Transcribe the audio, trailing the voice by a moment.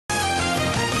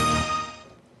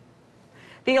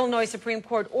The Illinois Supreme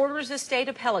Court orders the state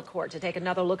appellate court to take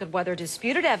another look at whether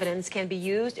disputed evidence can be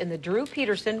used in the Drew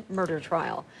Peterson murder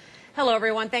trial. Hello,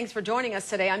 everyone. Thanks for joining us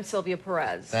today. I'm Sylvia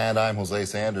Perez. And I'm Jose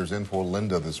Sanders in for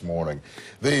Linda this morning.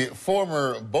 The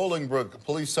former Bolingbrook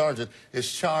police sergeant is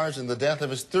charged in the death of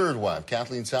his third wife,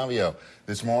 Kathleen Savio.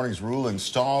 This morning's ruling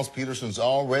stalls Peterson's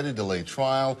already delayed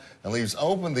trial and leaves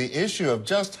open the issue of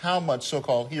just how much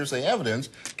so-called hearsay evidence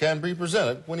can be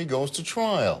presented when he goes to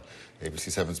trial. ABC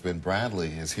 7's Ben Bradley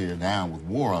is here now with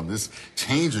more on this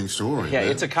changing story. Yeah,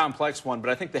 it's a complex one, but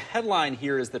I think the headline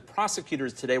here is that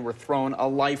prosecutors today were thrown a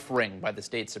life ring by the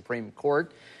state Supreme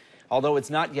Court, although it's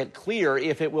not yet clear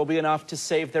if it will be enough to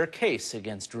save their case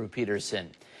against Drew Peterson.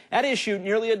 At issue,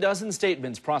 nearly a dozen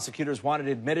statements prosecutors wanted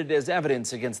admitted as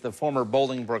evidence against the former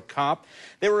Bolingbrook cop.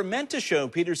 They were meant to show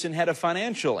Peterson had a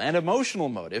financial and emotional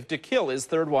motive to kill his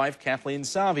third wife, Kathleen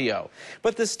Savio.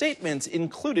 But the statements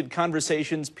included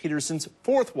conversations Peterson's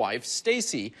fourth wife,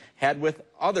 Stacy, had with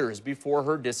others before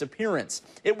her disappearance.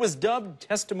 It was dubbed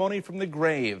testimony from the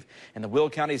grave, and the Will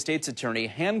County State's attorney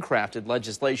handcrafted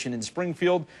legislation in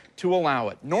Springfield to allow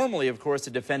it. Normally, of course,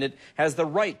 the defendant has the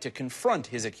right to confront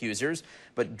his accusers,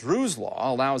 but Drew's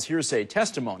law allows hearsay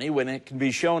testimony when it can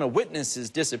be shown a witness's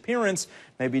disappearance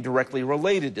may be directly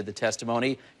related to the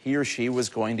testimony he or she was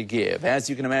going to give. As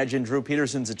you can imagine, Drew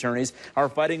Peterson's attorneys are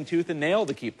fighting tooth and nail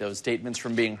to keep those statements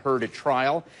from being heard at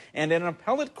trial, and an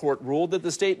appellate court ruled that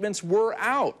the statements were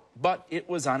out, but it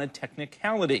was on a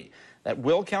technicality that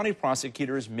Will County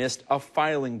prosecutors missed a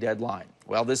filing deadline.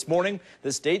 Well, this morning,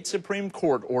 the state Supreme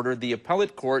Court ordered the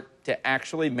appellate court to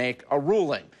actually make a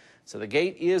ruling. So the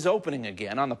gate is opening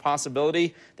again on the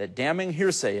possibility that damning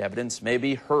hearsay evidence may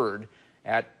be heard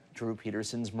at Drew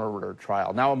Peterson's murder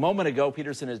trial. Now, a moment ago,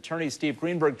 Peterson's attorney Steve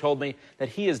Greenberg told me that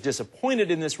he is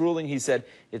disappointed in this ruling. He said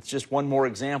it's just one more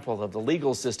example of the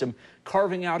legal system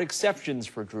carving out exceptions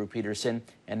for Drew Peterson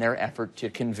and their effort to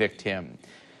convict him.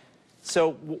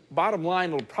 So, bottom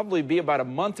line, it'll probably be about a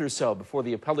month or so before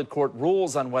the appellate court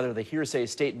rules on whether the hearsay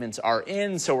statements are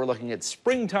in. So we're looking at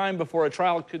springtime before a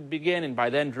trial could begin, and by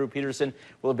then Drew Peterson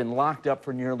will have been locked up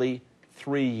for nearly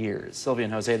 3 years. Sylvia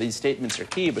and Jose, these statements are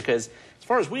key because, as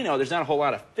far as we know, there's not a whole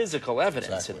lot of physical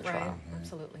evidence in the trial. Right.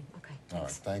 Absolutely. Okay. All right.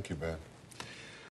 Thank you, Ben.